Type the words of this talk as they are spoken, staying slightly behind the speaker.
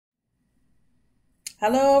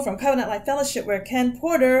Hello from Covenant Life Fellowship, where Ken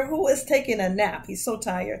Porter, who is taking a nap, he's so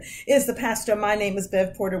tired, is the pastor. My name is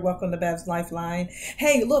Bev Porter. Welcome to Bev's Lifeline.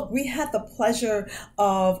 Hey, look, we had the pleasure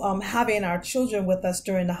of having our children with us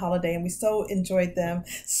during the holiday, and we so enjoyed them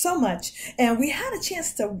so much. And we had a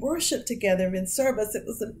chance to worship together in service. It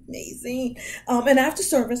was amazing. And after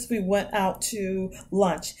service, we went out to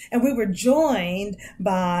lunch, and we were joined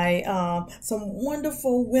by some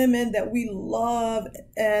wonderful women that we love,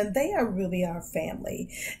 and they are really our family.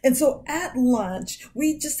 And so at lunch,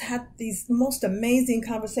 we just had these most amazing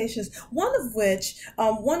conversations, one of which,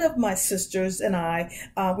 one of my sisters and I,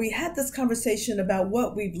 we had this conversation about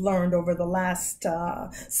what we've learned over the last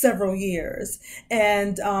several years.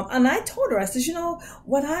 And I told her, I said, you know,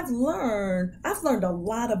 what I've learned a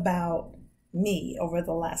lot about me over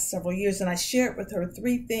the last several years, and I shared with her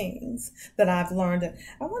 3 things that I've learned, and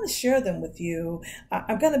I want to share them with you.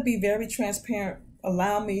 I'm going to be very transparent.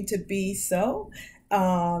 Allow me to be so.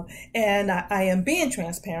 And I am being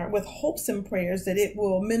transparent with hopes and prayers that it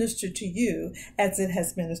will minister to you as it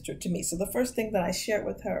has ministered to me. So the first thing that I shared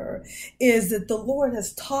with her is that the Lord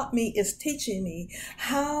has taught me, is teaching me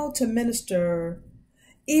how to minister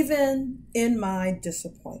even in my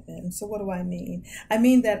disappointment. So what do I mean? I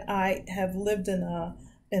mean that I have lived in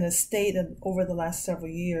a state of, over the last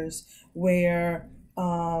several years where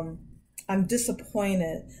I'm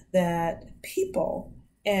disappointed that people,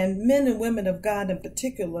 and men and women of God in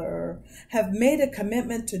particular, have made a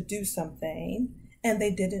commitment to do something and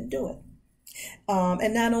they didn't do it.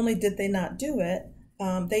 And not only did they not do it,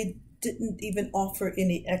 they didn't even offer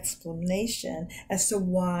any explanation as to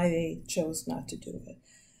why they chose not to do it.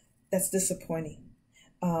 That's disappointing.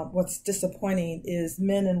 What's disappointing is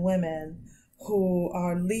men and women who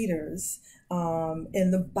are leaders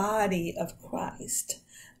in the body of Christ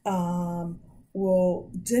will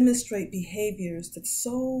demonstrate behaviors that's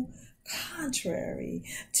so contrary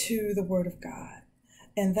to the Word of God.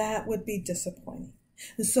 And that would be disappointing.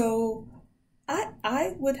 And so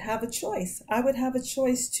I would have a choice. I would have a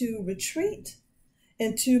choice to retreat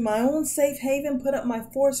into my own safe haven, put up my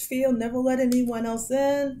force field, never let anyone else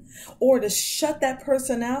in, or to shut that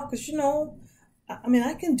person out. Because, you know, I mean,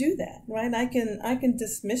 I can do that, right? I can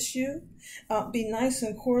dismiss you, be nice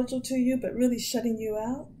and cordial to you, but really shutting you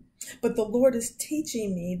out. But the Lord is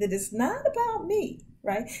teaching me that it's not about me,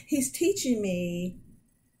 right? He's teaching me,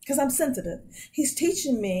 because I'm sensitive, He's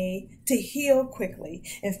teaching me to heal quickly.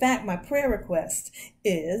 In fact, my prayer request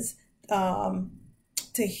is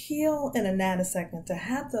to heal in a nanosecond, to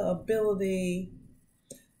have the ability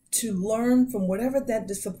to learn from whatever that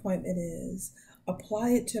disappointment is, apply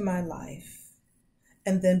it to my life,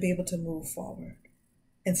 and then be able to move forward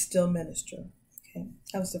and still minister. Okay,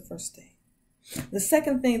 that was the first thing. The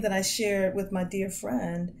second thing that I shared with my dear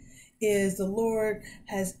friend is the Lord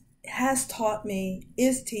has taught me,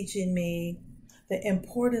 is teaching me the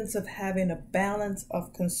importance of having a balance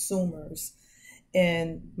of consumers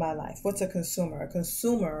in my life. What's a consumer? A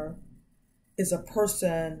consumer is a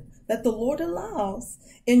person that the Lord allows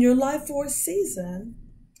in your life for a season,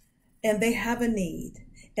 and they have a need,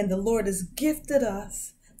 and the Lord has gifted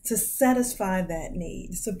us to satisfy that need.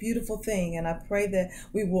 It's a beautiful thing, and I pray that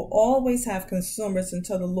we will always have consumers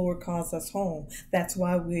until the Lord calls us home. That's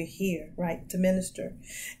why we're here, right, to minister.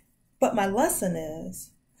 But my lesson is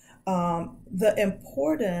the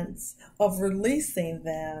importance of releasing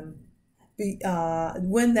them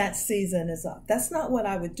when that season is up. That's not what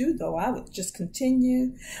I would do, though. I would just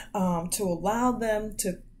continue to allow them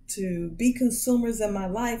to be consumers in my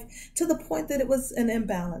life to the point that it was an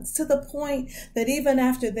imbalance, to the point that even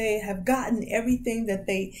after they have gotten everything that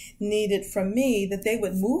they needed from me, that they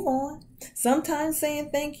would move on, sometimes saying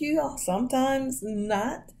thank you, sometimes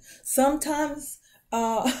not, sometimes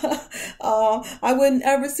I wouldn't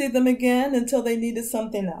ever see them again until they needed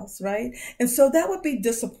something else, right? And so that would be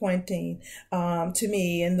disappointing to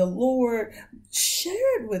me. And the Lord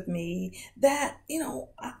shared with me that, you know,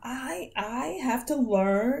 I have to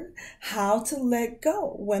learn how to let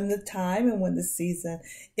go when the time and when the season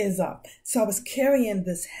is up. So I was carrying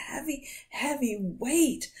this heavy, heavy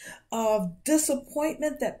weight of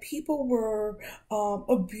disappointment that people were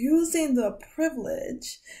abusing the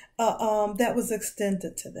privilege that was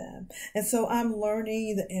extended to them. And so I'm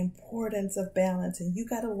learning the importance of balance, and you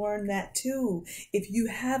got to learn that too. If you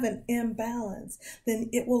have an imbalance, then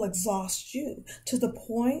it will exhaust you to the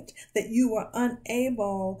point that you are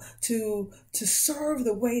unable to serve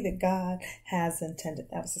the way that God has intended.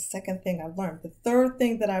 That was the second thing I learned. The third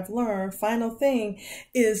thing that I've learned, final thing,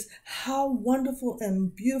 is how wonderful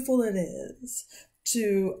and beautiful it is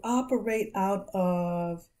to operate out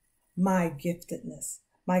of my giftedness,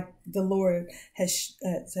 the Lord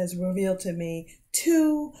has revealed to me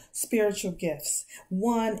two spiritual gifts.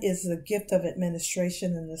 One is the gift of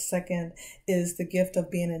administration, and the second is the gift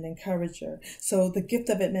of being an encourager. So the gift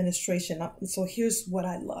of administration. So here's what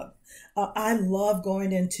I love. I love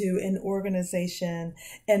going into an organization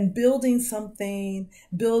and building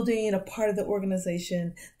a part of the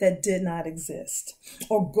organization that did not exist,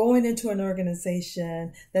 or going into an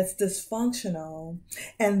organization that's dysfunctional,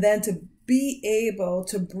 and then to be able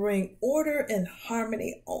to bring order and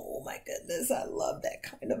harmony. Oh my goodness, I love that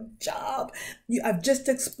kind of job. I've just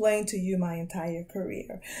explained to you my entire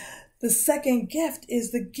career. The second gift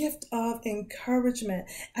is the gift of encouragement.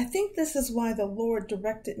 I think this is why the Lord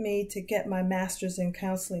directed me to get my master's in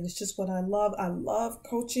counseling. It's just what I love. I love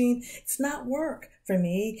coaching. It's not work for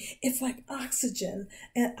me. It's like oxygen.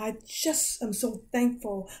 And I just am so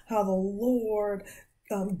thankful how the Lord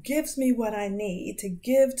gives me what I need to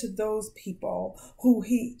give to those people who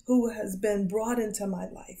has been brought into my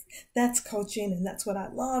life. That's coaching, and that's what I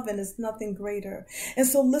love, and it's nothing greater. And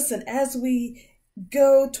so listen, as we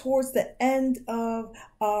go towards the end of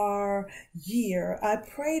our year, I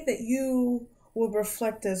pray that you will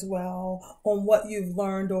reflect as well on what you've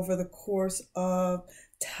learned over the course of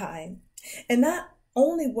time. And not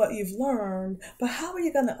only what you've learned, but how are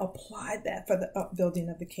you going to apply that for the upbuilding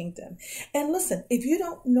of the kingdom? And listen, if you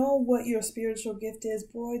don't know what your spiritual gift is,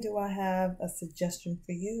 boy, do I have a suggestion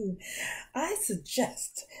for you. I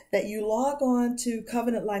suggest that you log on to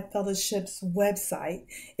Covenant Life Fellowship's website.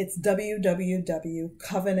 It's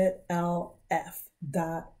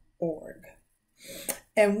www.covenantlf.org.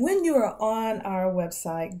 And when you are on our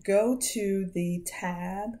website, go to the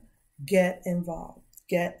tab, Get Involved.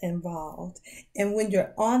 Get involved. And when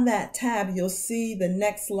you're on that tab, you'll see the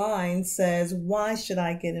next line says, why should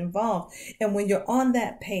I get involved? And when you're on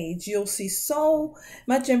that page, you'll see so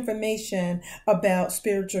much information about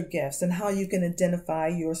spiritual gifts and how you can identify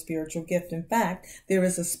your spiritual gift. In fact, there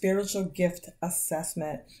is a spiritual gift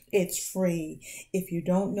assessment. It's free. If you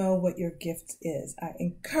don't know what your gift is, I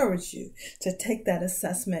encourage you to take that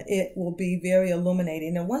assessment. It will be very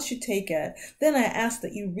illuminating. And once you take it, then I ask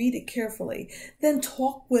that you read it carefully. Then talk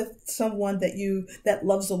with someone that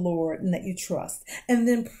loves the Lord and that you trust, and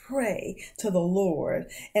then pray to the Lord,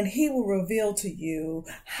 and He will reveal to you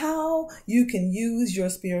how you can use your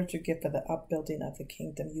spiritual gift for the upbuilding of the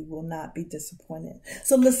kingdom. You will not be disappointed.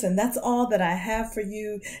 So listen, that's all that I have for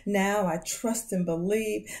you now. I trust and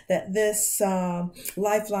believe that this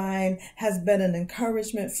Lifeline has been an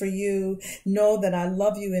encouragement for you. Know that I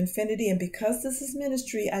love you infinity, and because this is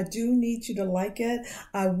ministry, I do need you to like it.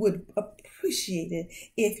 I would appreciate it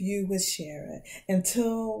if you would share it.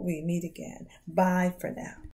 Until we meet again, bye for now.